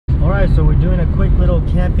Alright, so we're doing a quick little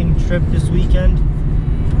camping trip this weekend.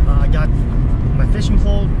 I got my fishing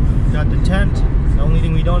pole, got the tent. The only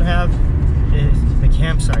thing we don't have is the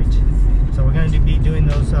campsite. So we're going to be doing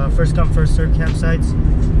those first come first serve campsites.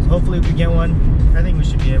 So hopefully if we get one, I think we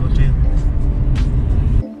should be able to.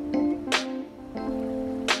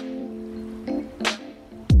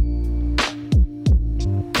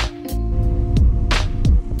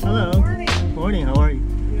 Hello. Morning. Morning, how are you?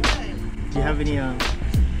 Good. Do you have any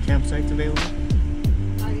campsites available?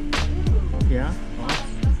 I do. Yeah?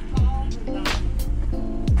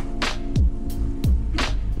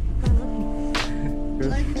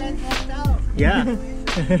 Glad you guys helped out. Yeah.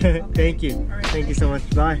 Okay. Thank you. All right, Thank you so much.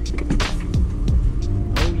 Bye.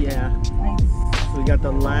 Oh yeah. So we got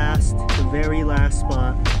the very last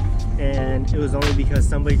spot, and it was only because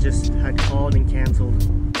somebody just had called and canceled.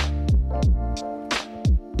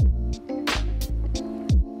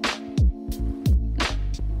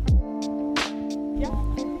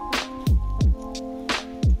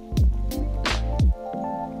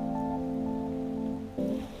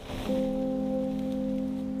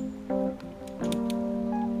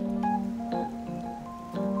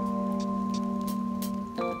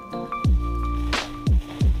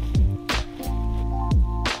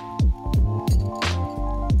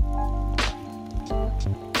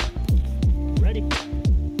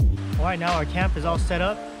 Alright, now our camp is all set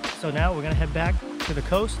up, so now we're gonna head back to the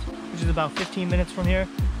coast, which is about 15 minutes from here.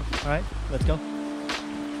 Alright, let's go.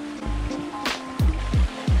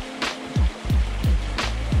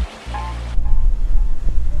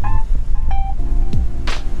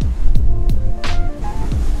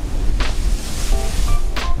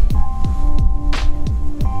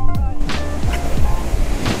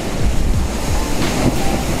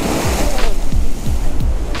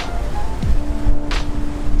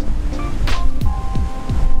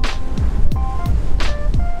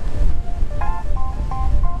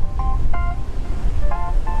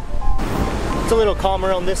 It's a little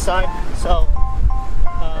calmer on this side, so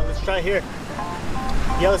let's try here.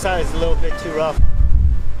 The other side is a little bit too rough.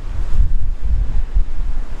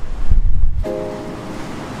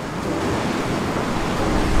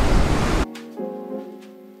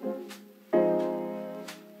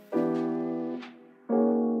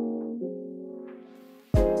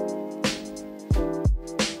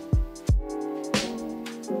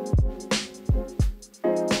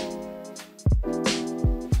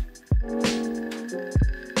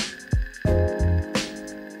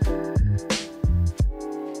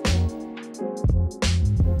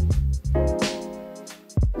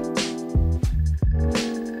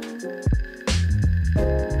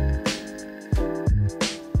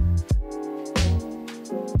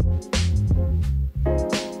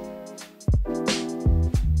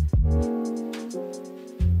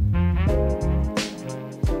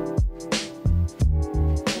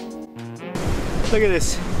 Look at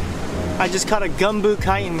this. I just caught a gumbo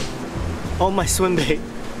chitin on my swim bait.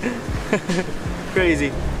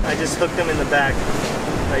 Crazy. I just hooked them in the back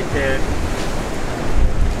right there.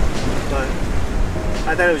 But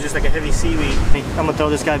I thought it was just like a heavy seaweed. I'm gonna throw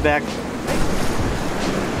this guy back.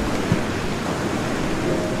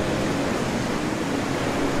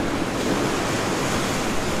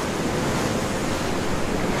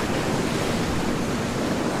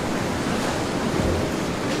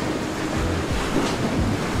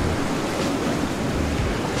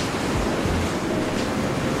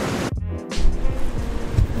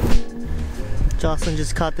 Jocelyn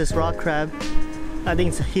just caught this rock crab. I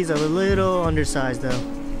think he's a little undersized though.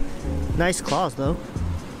 Nice claws though.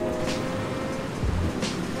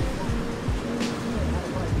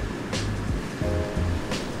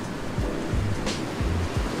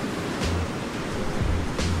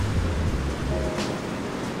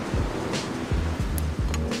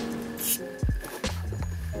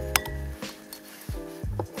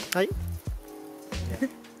 Hi. Yeah.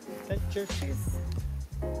 Okay, cheers.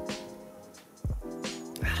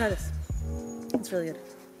 Try this. It's really good.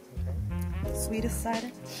 Sweetest cider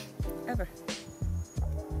ever.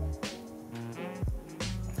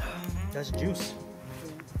 That's juice.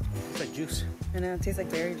 It's like juice. I know, it tastes like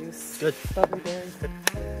berry juice. Good. Bubbly berry.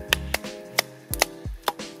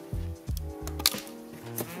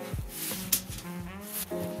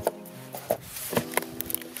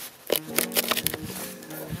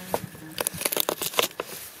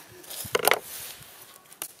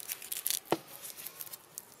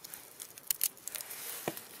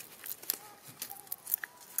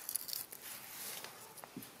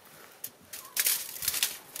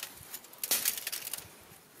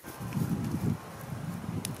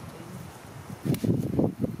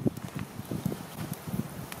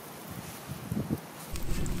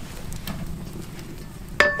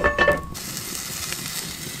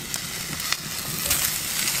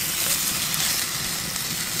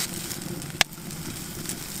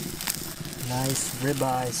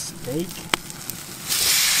 ribeye steak.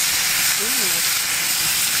 Ooh.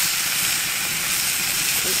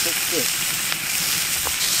 This looks good.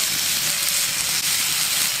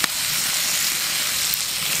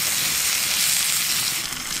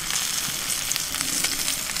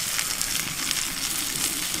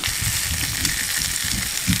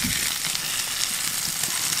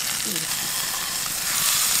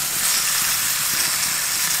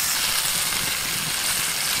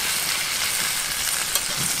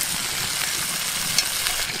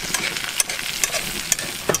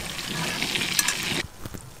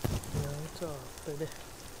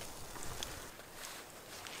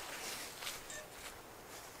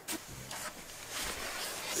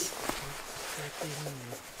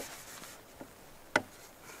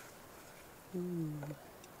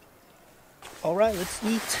 All right, let's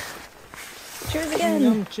eat. Cheers again.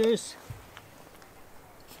 Yum, cheers.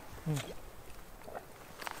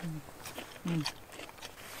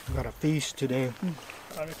 Got a feast today.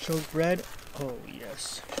 Artichoke bread. Oh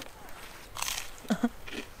yes. Go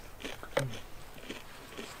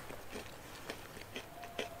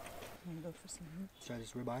for some. Try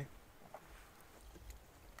this ribeye.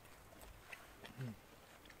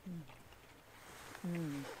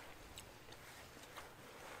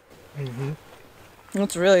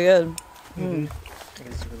 It's really good. It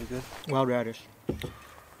is really good. Wild radish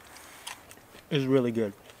is really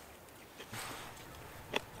good.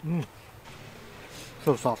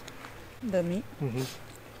 So soft. The meat. Mm-hmm.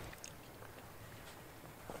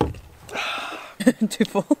 Too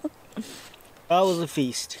full. That was a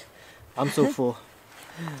feast. I'm so full.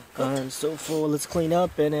 I'm so full. Let's clean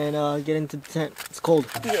up and then get into the tent. It's cold.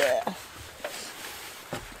 Yeah.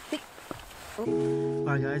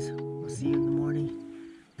 Alright guys, we'll see you in the morning.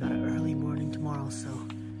 Got an early morning tomorrow, so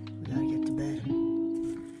we gotta get to bed.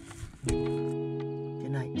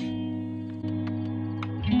 Good night.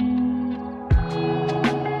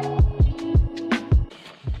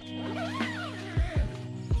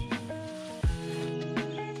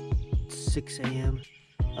 It's 6 a.m.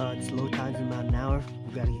 It's low tides in about an hour.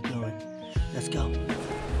 We gotta get going. Let's go.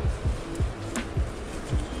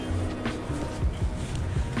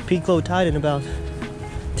 Peak low tide in about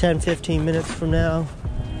 10-15 minutes from now.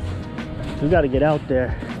 We gotta get out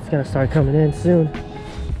there. It's gonna start coming in soon.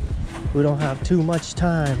 We don't have too much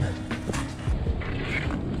time.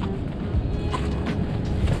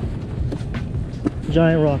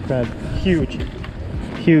 Giant rock crab. Huge.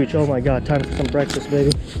 Huge. Oh my god, time for some breakfast,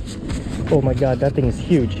 baby. Oh my god, that thing is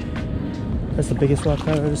huge. That's the biggest rock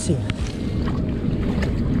crab I've ever seen.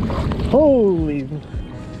 Holy!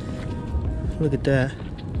 Look at that.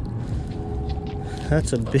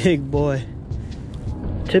 That's a big boy.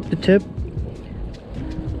 Tip to tip,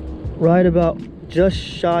 right about just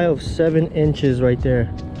shy of 7 inches right there.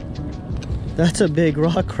 That's a big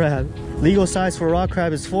rock crab. Legal size for rock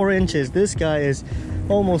crab is 4 inches. This guy is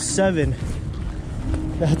almost 7.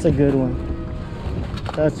 That's a good one.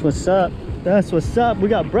 That's what's up. That's what's up. We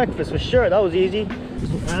got breakfast for sure. That was easy.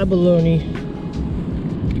 Some abalone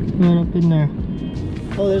right up in there.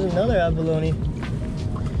 Oh, there's another abalone.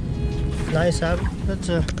 Nice. That's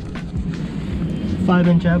a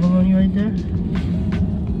 5-inch abalone right there.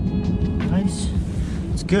 Nice.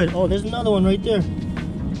 It's good. Oh, there's another one right there.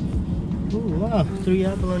 Ooh, wow. 3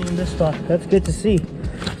 abalone in this stock. That's good to see.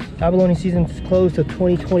 Abalone season's closed till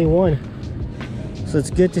 2021. So it's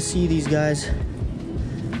good to see these guys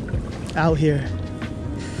out here.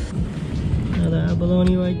 Another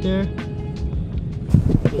abalone right there.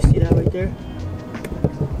 You see that right there?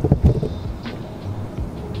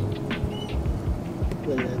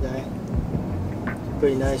 Look at that guy.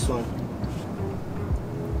 Pretty nice one.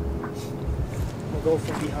 We'll go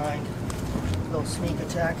from behind. Little sneak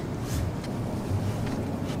attack.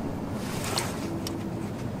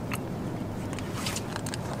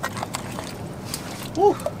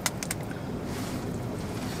 Woo!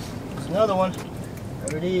 There's another one.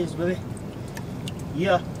 There it is, baby.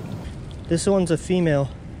 Yeah. This one's a female.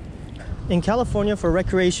 In California, for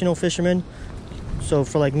recreational fishermen, so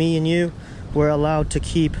for like me and you, we're allowed to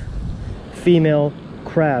keep female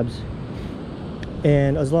crabs,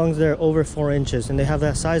 and as long as they're over 4 inches, and they have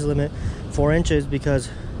that size limit, 4 inches, because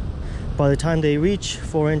by the time they reach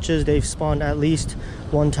 4 inches, they've spawned at least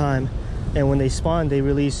one time, and when they spawn, they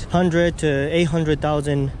release 100 to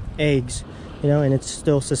 800,000 eggs, you know, and it's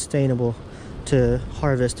still sustainable to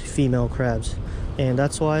harvest female crabs. And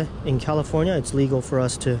that's why in California it's legal for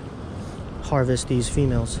us to harvest these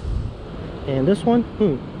females. And this one,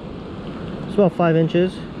 it's about 5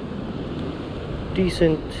 inches.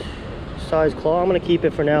 Decent size claw. I'm gonna keep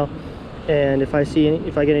it for now, and if I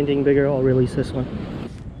get anything bigger, I'll release this one.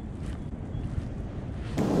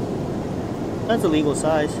 That's a legal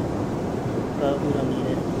size, but we don't need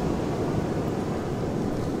it.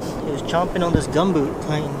 He was chomping on this gumboot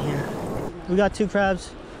plant in here. We got 2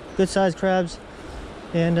 crabs, good sized crabs,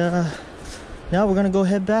 and now we're gonna go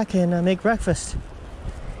head back and make breakfast.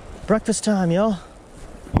 Breakfast time, y'all.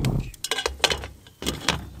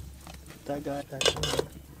 That guy,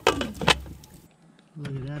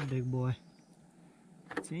 look at that big boy.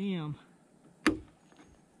 Damn.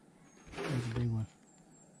 That's a big one.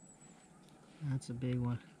 That's a big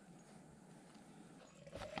one.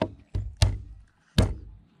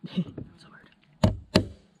 That's hard.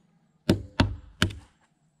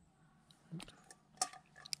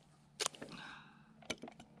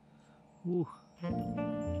 Ooh.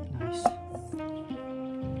 Nice.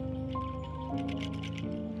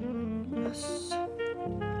 Yes.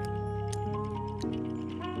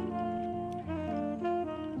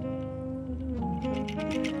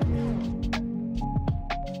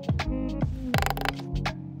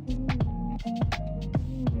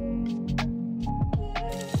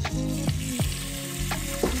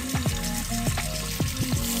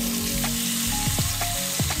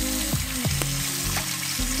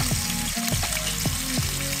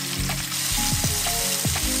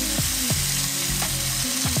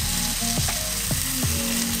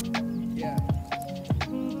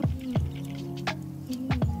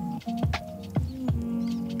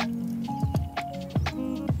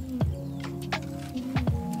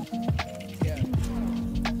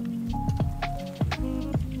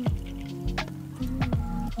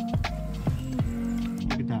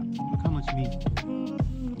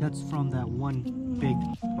 That's from that one big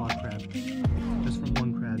rock crab. Just from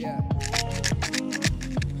one crab. Yeah.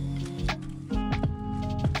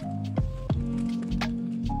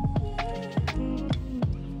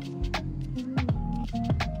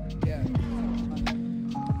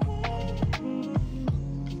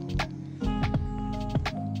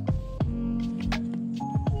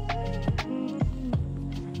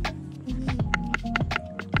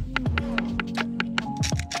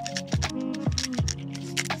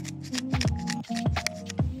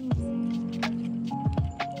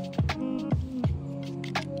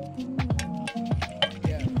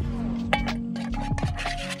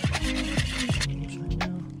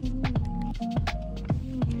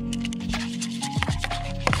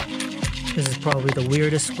 This is probably the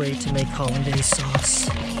weirdest way to make hollandaise sauce.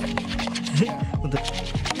 With the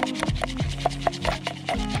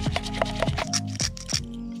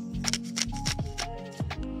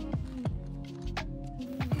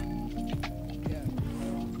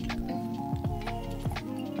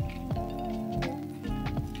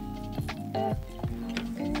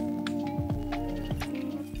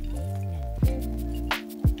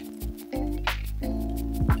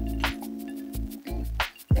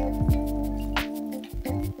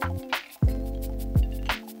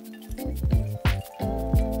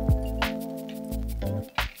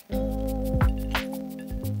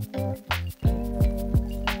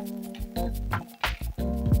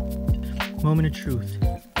moment of truth,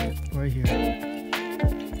 right here.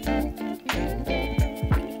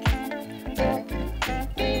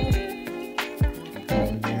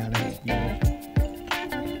 Yeah, that's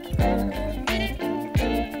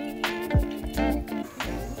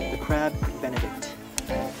the crab Benedict.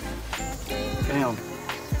 Damn.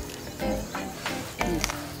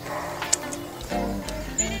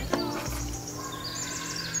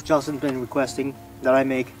 Jocelyn's been requesting that I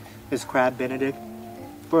make this crab Benedict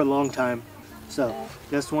for a long time. So,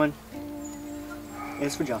 this one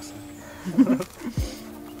is for Jocelyn.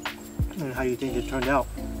 And how do you think it turned out?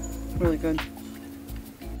 Really good.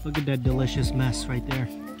 Look at that delicious mess right there.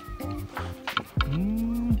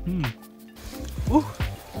 Mm-hmm. Ooh,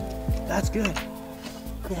 that's good.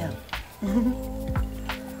 Damn. Ooh,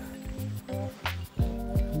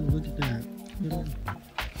 look at that.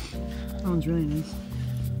 That one's really nice.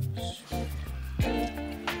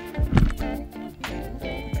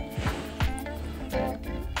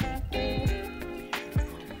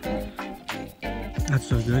 That's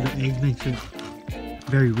so good. The egg makes it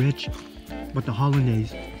very rich, but the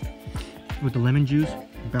hollandaise with the lemon juice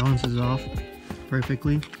balances off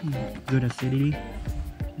perfectly. Good acidity.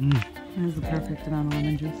 That is the perfect amount of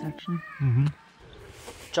lemon juice, actually.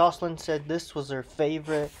 Jocelyn said this was her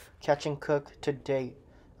favorite catch and cook to date.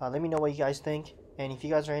 Let me know what you guys think, and if you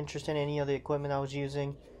guys are interested in any of the equipment I was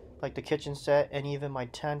using, like the kitchen set and even my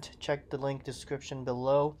tent, check the link description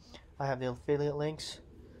below. I have the affiliate links.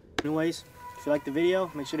 Anyways, if you like the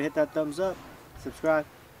video, make sure to hit that thumbs up, subscribe.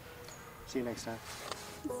 See you next time.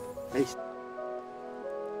 Peace.